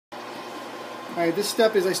Alright, this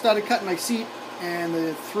step is I started cutting my seat, and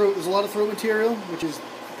there's a lot of throat material, which is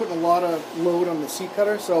putting a lot of load on the seat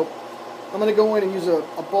cutter. So I'm going to go in and use a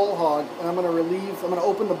bowl hog, and I'm going to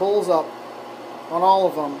open the bowls up on all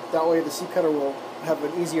of them. That way the seat cutter will have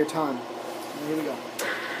an easier time. And here we go.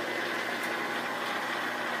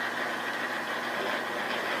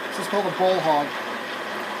 This is called a bowl hog,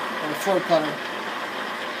 or a throat cutter.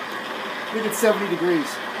 I think it's 70 degrees.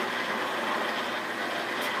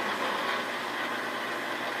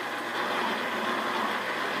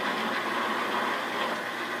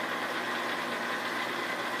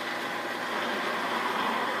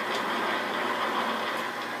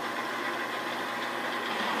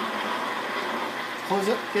 Close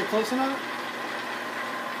it, get close enough.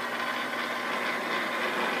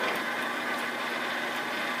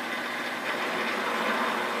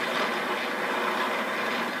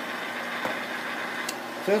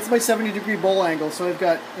 So that's my 70-degree bowl angle. So I've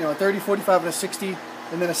got a 30, 45, and a 60,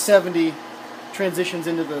 and then a 70 transitions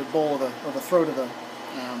into the bowl of the throat of the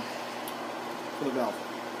valve.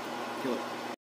 Feel it.